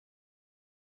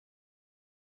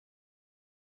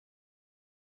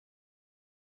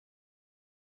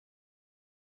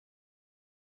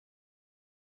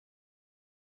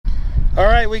All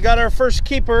right, we got our first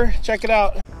keeper. Check it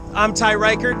out. I'm Ty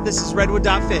Reichert. This is Redwood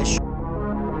Fish.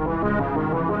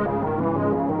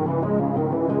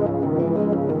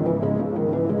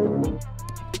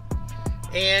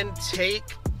 And take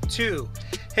two.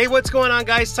 Hey, what's going on,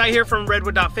 guys? Ty here from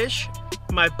Redwood Fish.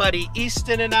 My buddy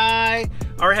Easton and I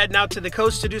are heading out to the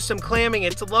coast to do some clamming.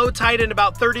 It's low tide in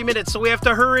about 30 minutes, so we have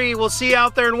to hurry. We'll see you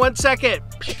out there in 1 second.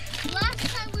 Last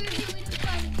time we were doing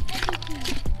fun.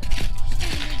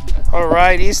 All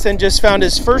right, Easton just found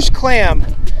his first clam.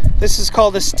 This is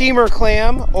called a steamer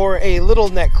clam or a little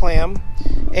neck clam.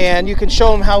 And you can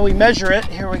show him how we measure it.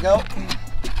 Here we go.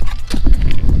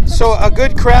 So a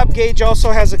good crab gauge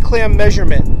also has a clam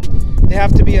measurement. They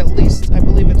have to be at least, I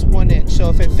believe it's 1 inch. So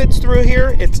if it fits through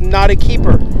here, it's not a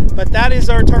keeper. But that is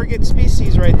our target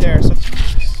species right there. So,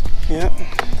 yeah.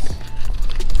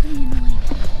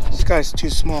 This guy's too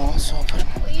small, so I'll put him.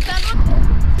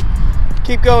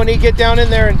 Keep going, E. Get down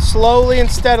in there and slowly and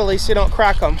steadily so you don't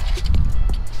crack them.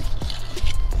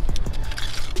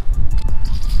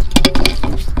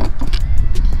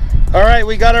 All right,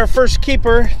 we got our first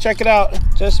keeper. Check it out.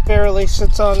 Just barely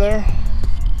sits on there.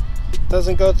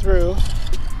 Doesn't go through.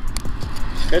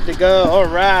 Good to go. All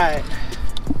right.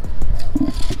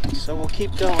 So we'll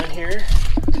keep going here.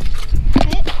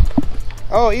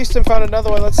 Oh, Easton found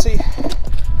another one. Let's see.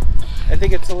 I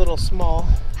think it's a little small.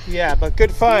 Yeah, but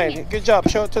good find. Good job.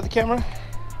 Show it to the camera.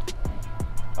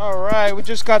 All right, we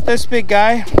just got this big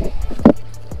guy.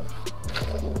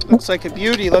 Looks like a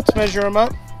beauty. Let's measure him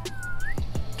up.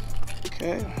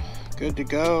 Okay, good to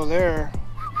go there.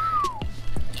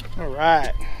 All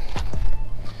right.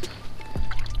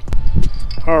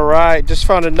 All right, just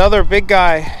found another big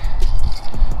guy.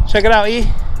 Check it out, E.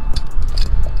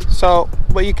 So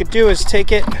what you could do is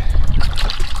take it,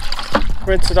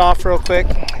 rinse it off real quick.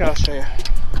 Here, I'll show you.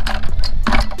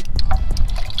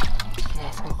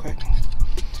 Off real quick.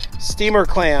 Steamer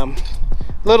clam,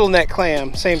 little neck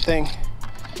clam, same thing.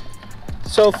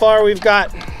 So far we've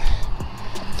got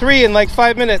 3 in like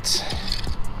 5 minutes.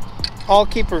 All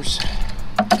keepers.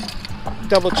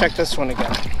 Double check this one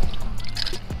again.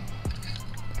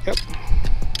 Yep.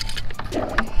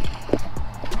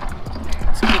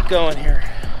 Let's keep going here.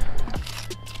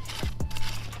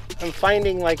 I'm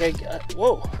finding like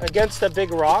whoa, against the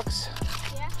big rocks.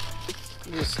 Yeah.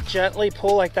 You just gently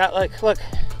pull like that. Like, look,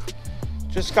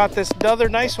 just got this other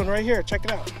nice one right here. Check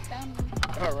it out.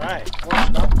 All right, force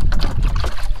it up.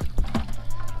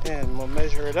 And we'll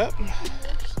measure it up.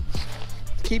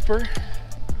 Keeper.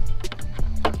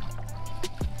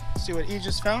 See what E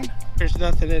just found? There's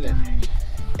nothing in it.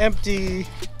 Empty.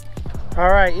 All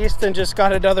right, Easton just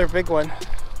got another big one.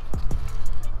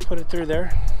 Put it through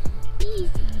there.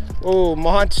 Oh,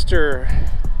 monster.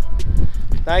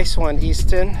 Nice one,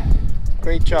 Easton.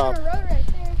 Great job.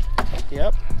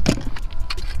 Yep.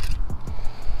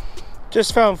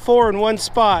 Just found 4 in one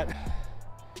spot.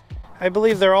 I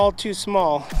believe they're all too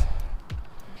small.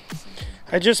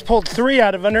 I just pulled 3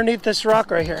 out of underneath this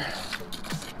rock right here.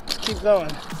 Let's keep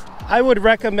going. I would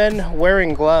recommend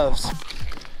wearing gloves.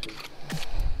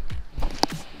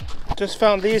 Just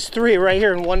found these 3 right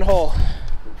here in one hole.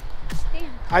 Damn.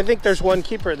 I think there's 1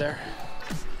 keeper there.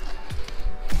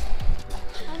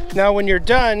 Now when you're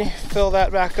done, fill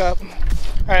that back up.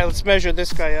 All right, let's measure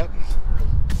this guy up.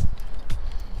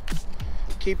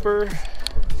 Keeper,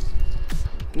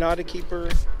 not a keeper,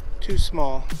 too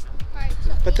small.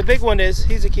 But the big one is,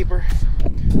 he's a keeper.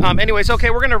 Anyways,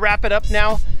 okay, we're gonna wrap it up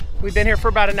now. We've been here for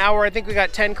about an hour. I think we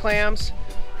got 10 clams.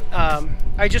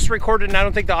 I just recorded and I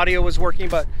don't think the audio was working,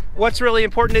 but what's really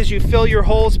important is you fill your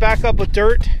holes back up with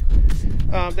dirt.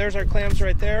 There's our clams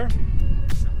right there.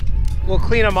 We'll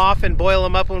clean them off and boil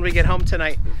them up when we get home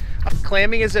tonight.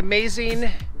 Clamming is amazing.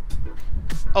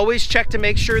 Always check to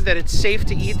make sure that it's safe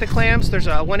to eat the clams. There's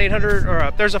a 1-800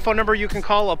 or there's a phone number you can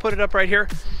call. I'll put it up right here.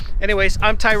 Anyways,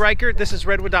 I'm Ty Reichert. This is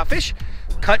Redwood Fish.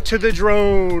 Cut to the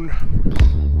drone.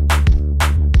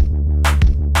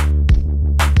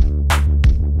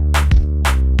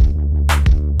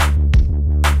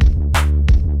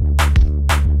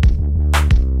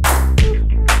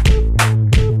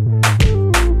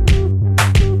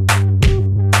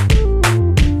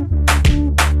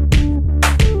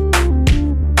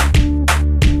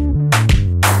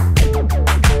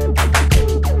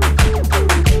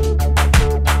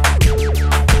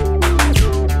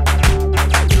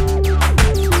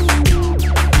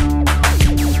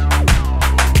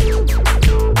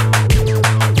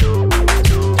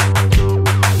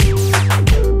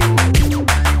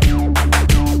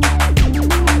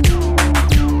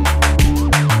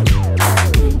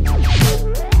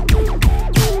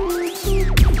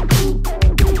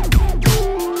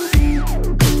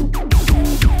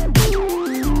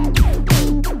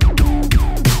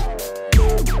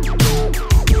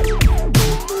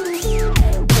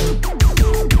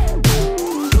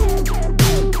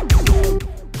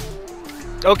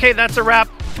 Okay, that's a wrap.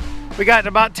 We got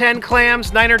about 10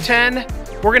 clams, 9 or 10.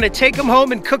 We're gonna take them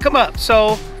home and cook them up.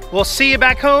 So we'll see you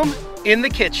back home in the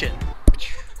kitchen.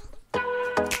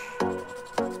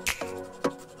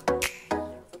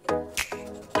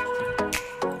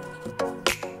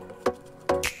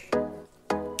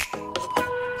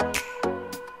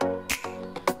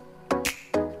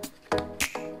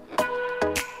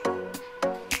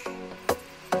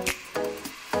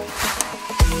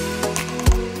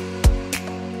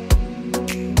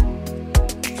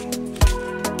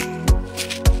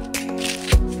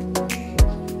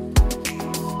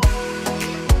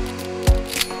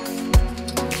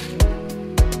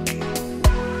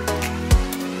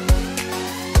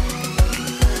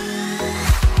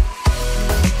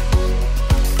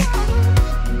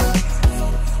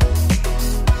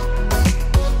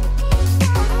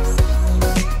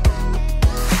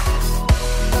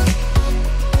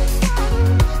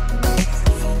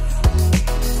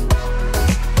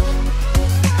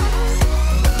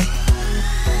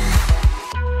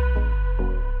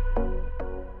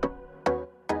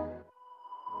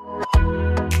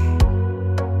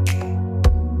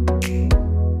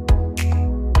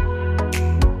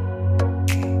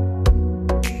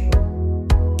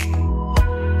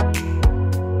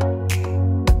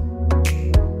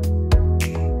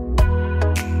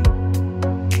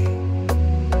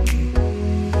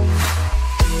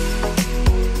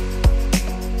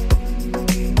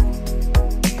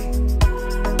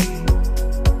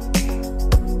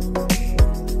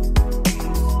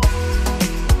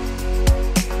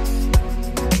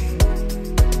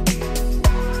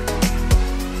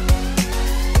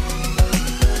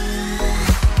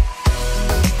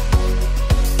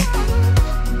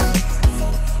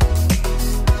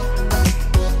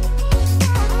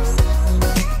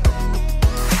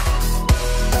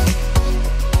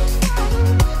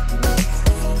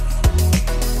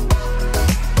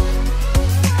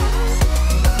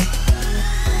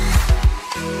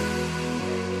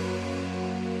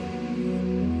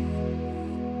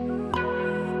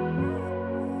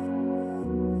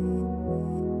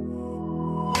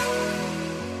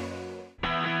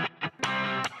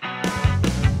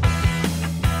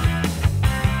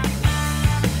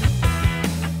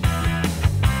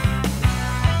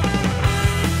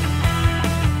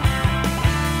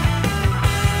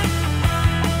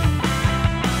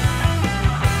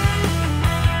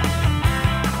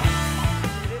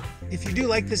 If you do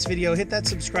like this video, hit that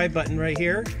subscribe button right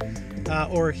here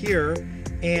or here,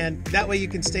 and that way you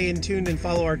can stay in tune and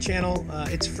follow our channel.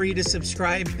 It's free to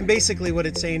subscribe, and basically what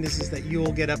it's saying is that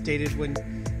you'll get updated when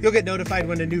you'll get notified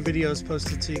when a new video is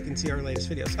posted, so you can see our latest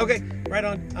videos. Okay, right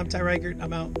on. I'm Ty Reichert.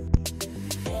 I'm out.